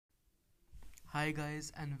Hi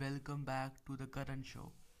guys and welcome back to the current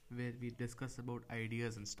show where we discuss about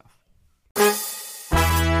ideas and stuff.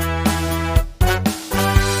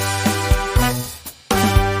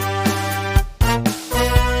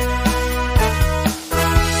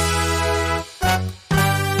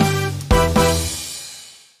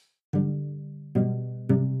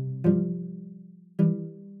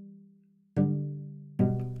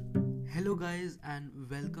 Hello guys and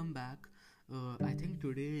welcome back. I think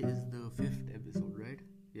today is the fifth episode, right?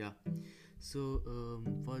 Yeah.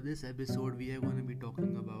 For this episode we are going to be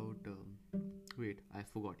talking about wait, I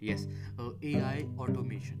forgot. Yes, AI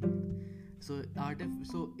automation. So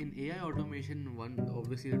in AI automation, one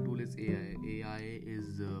obviously the tool is AI. AI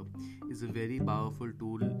is a very powerful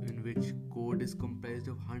tool in which code is comprised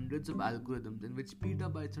of hundreds of algorithms in which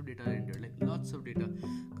petabytes of data are entered, like lots of data,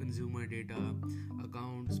 consumer data,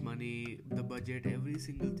 accounts, money, the budget, every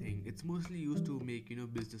single thing. It's mostly used to make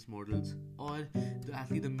business models, or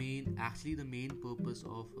the main purpose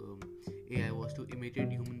of AI was to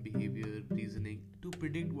imitate human behavior, reasoning, to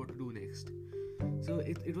predict what to do next. So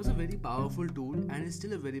it was a very powerful tool and it's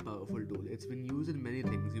still a very powerful tool. It's been used in many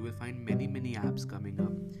things. You will find many apps coming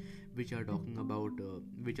up which are talking about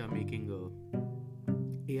which are making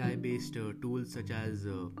AI based tools such as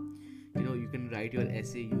you can write your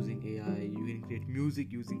essay using AI, you can create music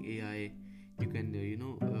using AI, you can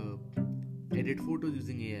edit photos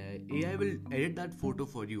using AI will edit that photo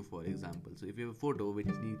for you, for example. So if you have a photo which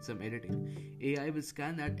needs some editing, AI will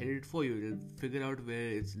scan that, edit it for you. It'll figure out where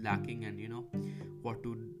it's lacking and what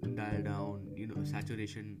to dial down,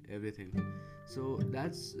 saturation, everything. So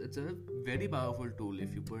it's a very powerful tool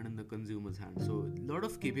if you put it in the consumer's hand. So a lot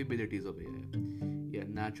of capabilities of AI. Yeah,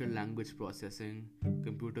 natural language processing,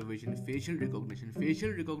 computer vision, facial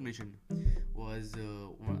recognition was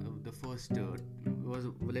one of the first was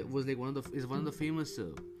like one of the famous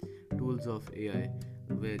tools of AI,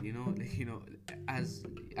 where as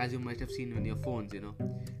you might have seen in your phones,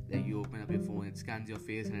 like you open up your phone, it scans your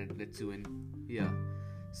face and it lets you in. Yeah.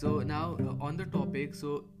 So now on the topic,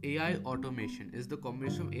 so AI automation is the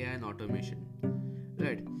combination of AI and automation,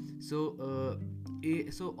 right? So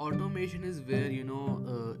automation is where you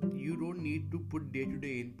don't need to put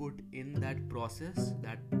day-to-day input in that process,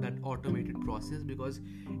 that automated process, because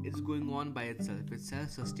it's going on by itself. It's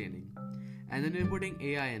self-sustaining, and then you're putting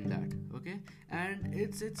AI in that. Okay, and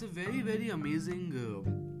it's a very amazing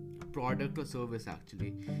product or service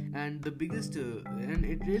actually, and the biggest and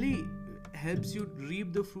it really helps you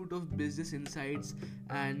reap the fruit of business insights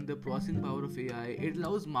and the processing power of AI. It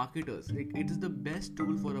allows marketers, like it is the best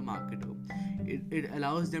tool for a marketer. It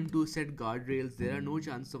allows them to set guardrails. There are no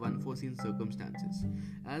chances of unforeseen circumstances.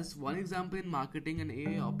 As one example in marketing, an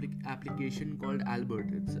AI application called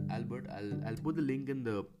Albert. It's Albert. I'll put the link in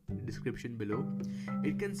the description below.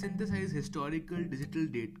 It can synthesize historical digital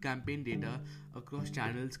campaign data across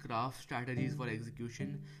channels, craft strategies for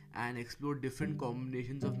execution, and explore different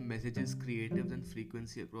combinations of messages, creatives, and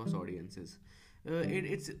frequency across audiences.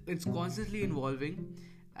 It's constantly evolving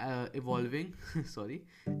sorry,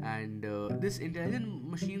 and this intelligent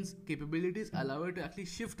machine's capabilities allow it to actually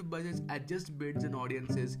shift budgets, adjust bids and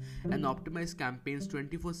audiences, and optimize campaigns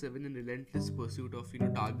 24/7 in relentless pursuit of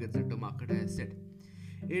targets that the marketer has set.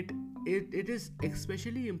 It is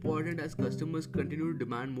especially important as customers continue to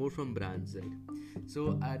demand more from brands, right?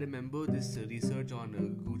 So I remember this research on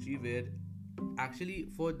Gucci, where actually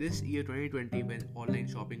for this year 2020, when online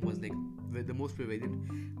shopping was like the most prevalent,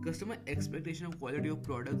 customer expectation of quality of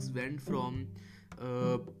products went from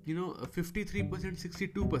 53%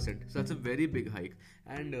 62%. So that's a very big hike,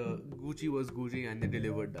 and Gucci was Gucci and they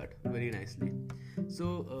delivered that very nicely.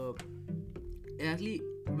 So actually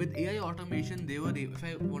with AI automation, they were if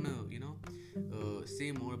I want to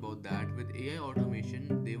say more about that, with AI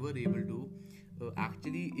automation they were able to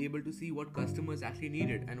actually able to see what customers actually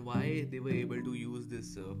needed and why they were able to use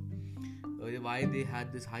this why they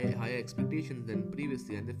had this higher expectations than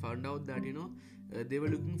previously. And they found out that they were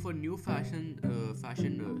looking for new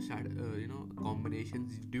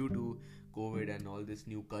combinations due to COVID and all this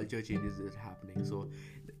new culture changes that are happening. So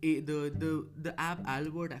the app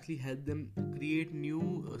Albert actually helped them create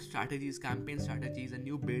new strategies, campaign strategies, and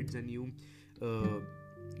new bids and new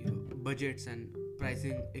budgets and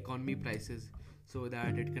pricing, economy prices, so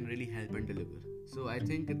that it can really help and deliver. So I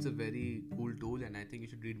think it's a very cool tool, and I think you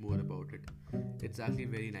should read more about it. It's actually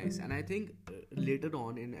very nice, and I think later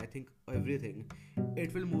on in everything,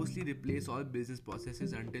 it will mostly replace all business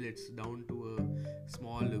processes until it's down to a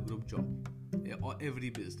small group job. Or every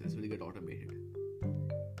business will get automated.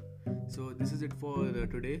 So this is it for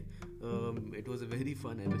today. It was a very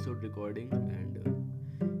fun episode recording, and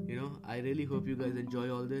I really hope you guys enjoy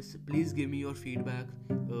all this. Please give me your feedback.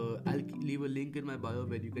 I'll leave a link in my bio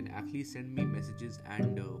where you can actually send me messages,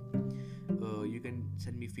 and you can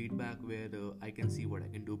send me feedback where I can see what I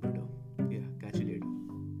can do better. Yeah, catch you later.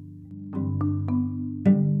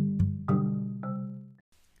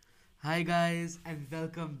 Hi guys, and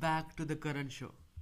welcome back to the Karan Show.